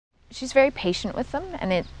She's very patient with them,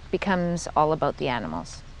 and it becomes all about the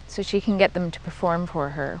animals. So she can get them to perform for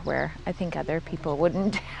her, where I think other people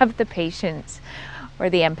wouldn't have the patience or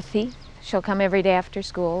the empathy. She'll come every day after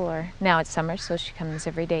school, or now it's summer, so she comes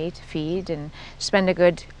every day to feed and spend a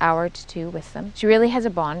good hour to two with them. She really has a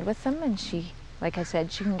bond with them, and she, like I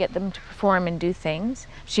said, she can get them to perform and do things.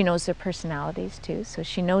 She knows their personalities too, so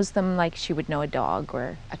she knows them like she would know a dog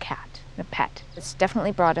or a cat, a pet. It's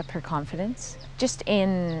definitely brought up her confidence, just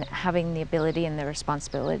in having the ability and the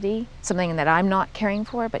responsibility, something that I'm not caring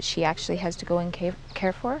for, but she actually has to go and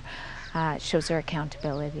care for. Shows her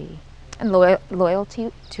accountability and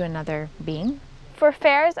loyalty to another being. For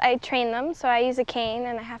fairs, I train them, so I use a cane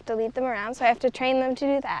and I have to lead them around, so I have to train them to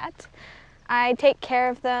do that. I take care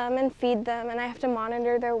of them and feed them, and I have to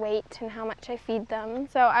monitor their weight and how much I feed them.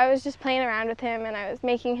 So I was just playing around with him, and I was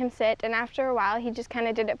making him sit, and after a while he just kind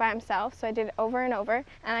of did it by himself, so I did it over and over,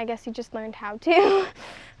 and I guess he just learned how to.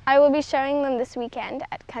 I will be showing them this weekend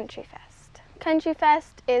at Country Fest. Country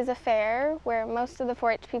Fest is a fair where most of the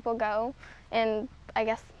 4-H people go in, I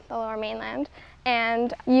guess, the Lower Mainland,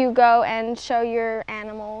 and you go and show your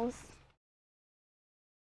animals